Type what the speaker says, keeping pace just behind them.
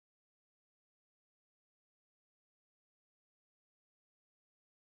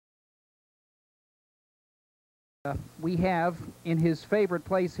We have in his favorite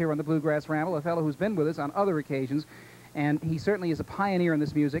place here on the Bluegrass Ramble a fellow who's been with us on other occasions, and he certainly is a pioneer in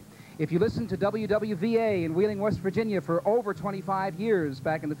this music. If you listen to WWVA in Wheeling, West Virginia for over 25 years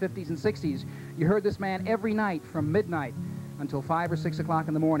back in the 50s and 60s, you heard this man every night from midnight until 5 or 6 o'clock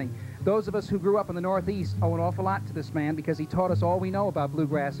in the morning. Those of us who grew up in the Northeast owe an awful lot to this man because he taught us all we know about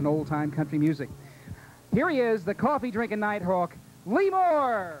bluegrass and old-time country music. Here he is, the coffee-drinking nighthawk, Lee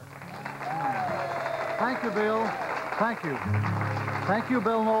Moore! Thank you, Bill. Thank you. Thank you,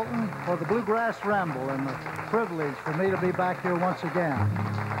 Bill Knowlton, for the Bluegrass Ramble and the privilege for me to be back here once again.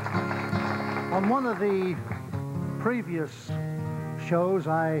 On one of the previous shows,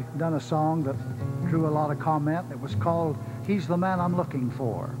 I done a song that drew a lot of comment. It was called He's the Man I'm Looking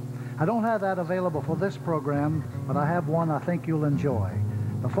For. I don't have that available for this program, but I have one I think you'll enjoy.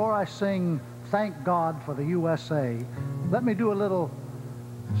 Before I sing Thank God for the USA, let me do a little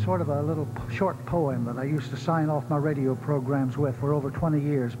short poem that I used to sign off my radio programs with for over 20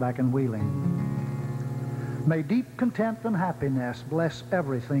 years back in Wheeling. May deep content and happiness bless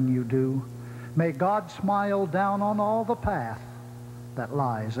everything you do. May God smile down on all the path that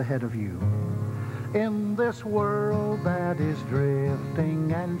lies ahead of you. In this world that is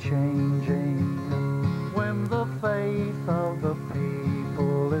drifting and changing, when the faith of the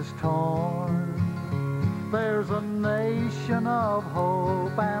people is torn, there's a nation of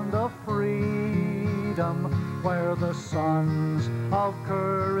hope and of freedom where the sons of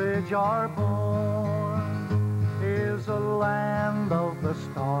courage are born. Is a land of the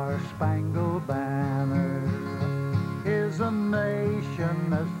star-spangled banner, is a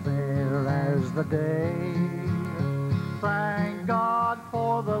nation as fair as the day. Thank God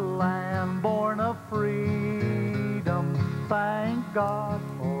for the land born of freedom. Thank God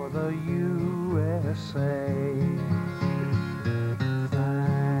for the USA.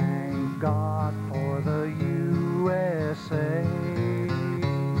 Thank God for the USA.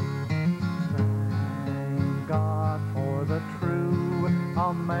 Thank God for the true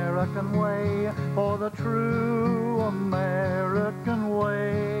American way, for the true American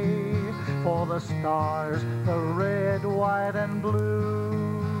way, for the stars, the red, white, and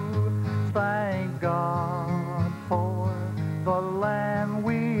blue. Thank God for the land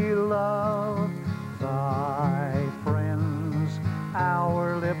we love, thy friends,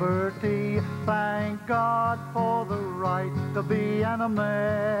 our liberty. Thank God for the right to be an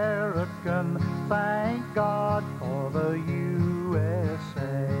American. Thank God for the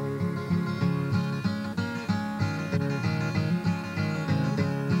USA.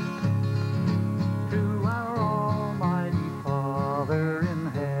 To our Almighty Father in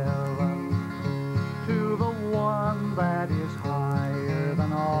heaven, to the one that is higher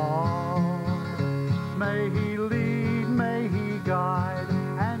than all, may he lead, may he guide,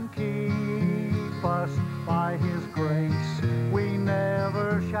 and keep us by his grace. We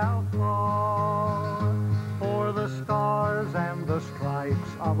never shall fall, for the stars and the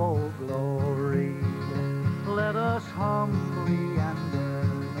stripes of Old Glory, let us humbly and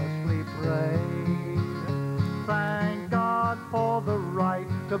earnestly pray. Thank God for the right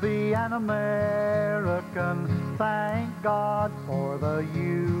to be an American. Thank God for the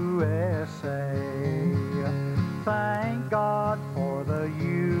USA. Thank God for the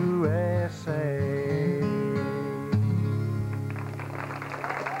USA.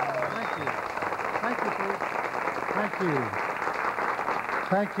 Thank you. Thank you, folks. Thank you.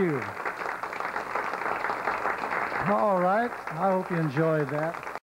 Thank you. All right. I hope you enjoyed that.